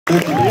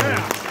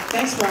Yeah.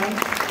 Thanks, Brian.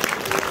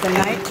 The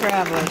Night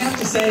Travelers. I have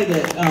to say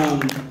that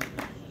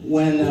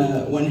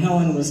when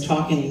Helen was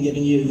talking and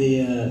giving you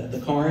the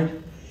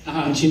card,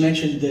 and she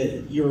mentioned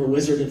that you're a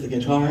wizard of the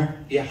guitar,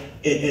 Yeah.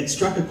 It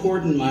struck a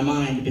chord in my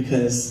mind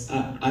because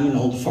I'm an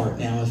old fart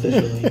now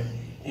officially,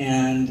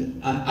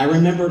 and I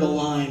remembered a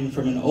line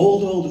from an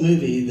old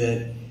movie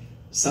that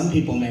some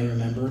people may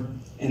remember,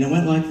 and it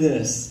went like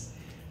this: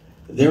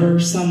 "There are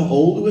some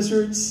old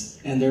wizards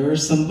and there are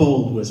some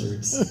bold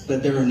wizards,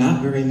 but there are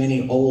not very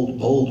many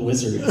old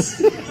wizards."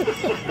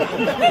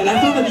 And I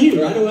thought of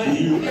you right away.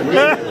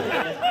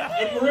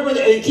 And remember,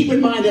 and keep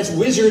in mind that's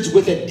wizards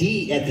with a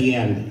D at the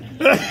end.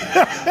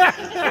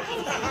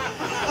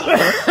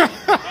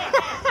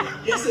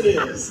 Yes, it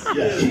is.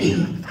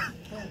 Yeah.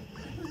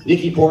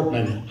 Niki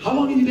Portmann, how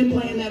long have you been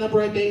playing that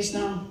upright bass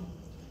now?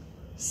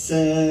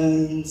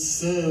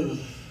 Since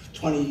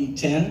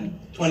 2010,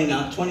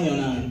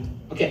 2009.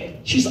 Okay,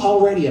 she's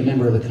already a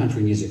member of the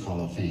Country Music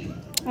Hall of Fame.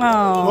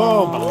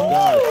 Oh, my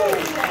God.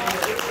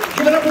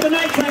 Give it up for the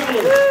Night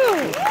Travelers.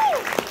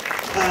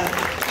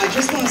 I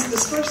just want to,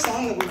 this first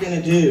song that we're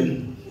going to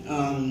do,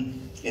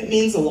 it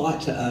means a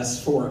lot to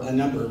us for a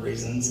number of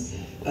reasons.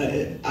 I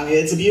mean,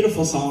 it's a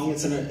beautiful song.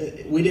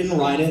 We didn't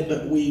write it,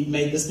 but we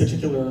made this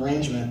particular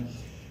arrangement.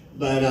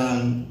 But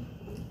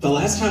the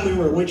last time we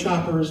were at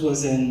Woodchoppers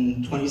was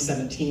in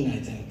 2017, I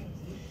think.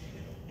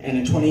 And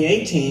in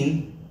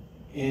 2018,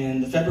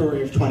 in the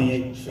February of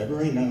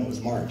 2018, no, it was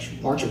March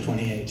of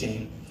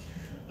 2018,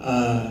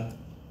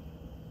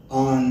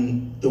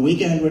 on the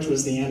weekend, which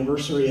was the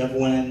anniversary of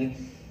when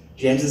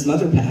James's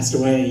mother passed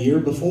away a year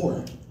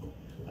before,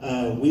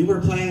 we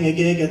were playing a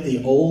gig at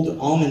the old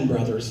Allman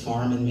Brothers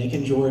farm in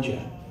Macon,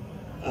 Georgia.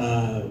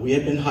 We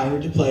had been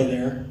hired to play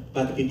there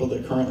by the people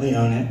that currently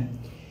own it,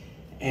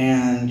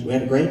 and we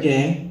had a great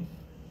day,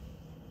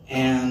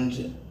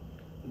 and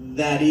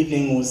that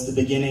evening was the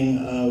beginning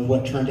of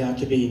what turned out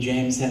to be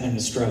James having a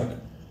stroke.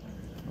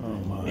 Oh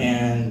my.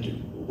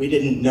 And we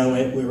didn't know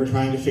it. We were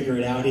trying to figure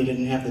it out. He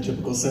didn't have the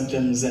typical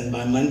symptoms, and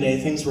by Monday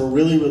things were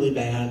really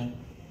bad.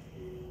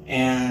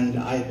 And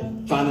I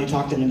finally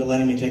talked him into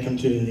letting me take him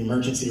to the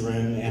emergency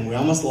room, and we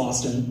almost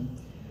lost him.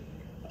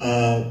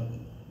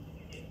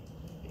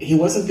 He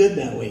wasn't good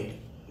that week.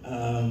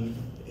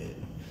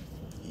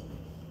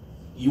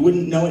 You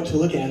wouldn't know it to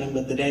look at him,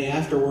 but the day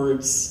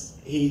afterwards,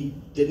 he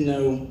didn't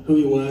know who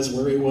he was,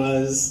 where he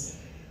was,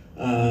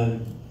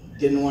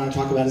 didn't want to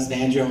talk about his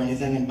banjo or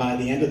anything, and by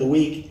the end of the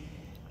week,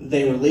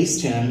 they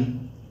released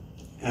him.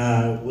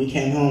 We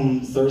came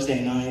home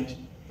Thursday night,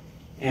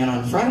 and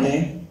on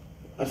Friday,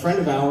 a friend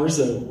of ours,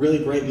 a really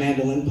great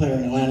mandolin player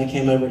in Atlanta,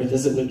 came over to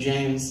visit with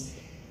James,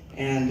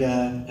 and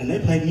they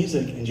played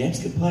music, and James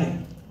could play.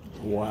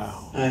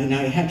 Wow.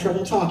 Now, he had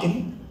trouble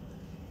talking,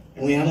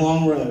 and we had a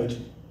long road.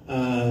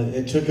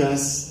 It took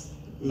us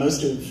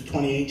most of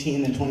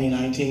 2018 and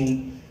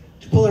 2019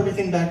 to pull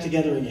everything back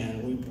together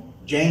again.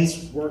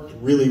 James worked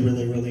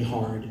really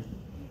hard.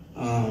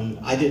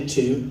 I did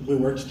too. We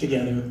worked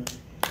together.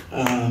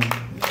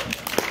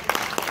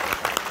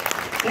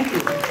 Thank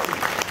you.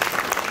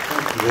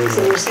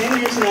 So we're standing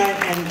here tonight,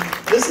 and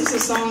this is a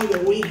song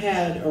that we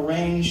had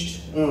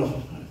arranged,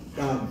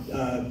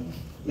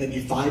 maybe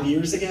 5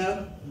 years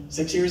ago,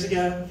 6 years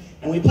ago,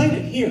 and we played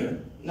it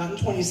here, not in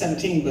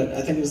 2017, but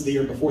I think it was the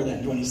year before that,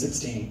 in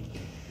 2016.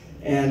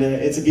 And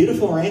it's a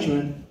beautiful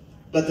arrangement,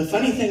 but the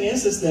funny thing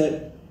is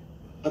that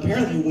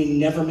apparently we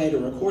never made a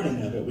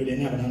recording of it. We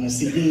didn't have it on a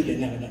CD,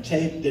 didn't have it on a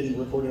tape, didn't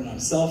record it on a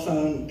cell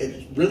phone.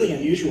 It's really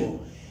unusual.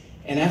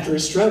 And after a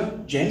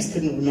stroke, James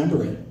couldn't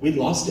remember it. We'd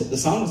lost it. The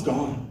song was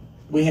gone.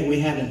 We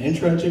had an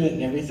intro to it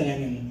and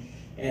everything,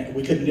 and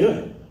we couldn't do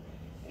it.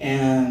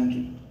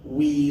 And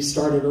we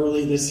started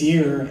early this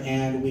year,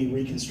 and we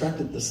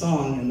reconstructed the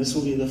song, and this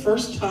will be the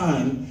first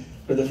time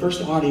for the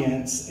first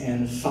audience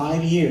in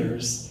 5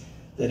 years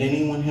that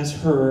anyone has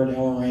heard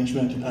our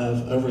arrangement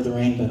of Over the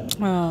Rainbow.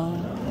 Oh.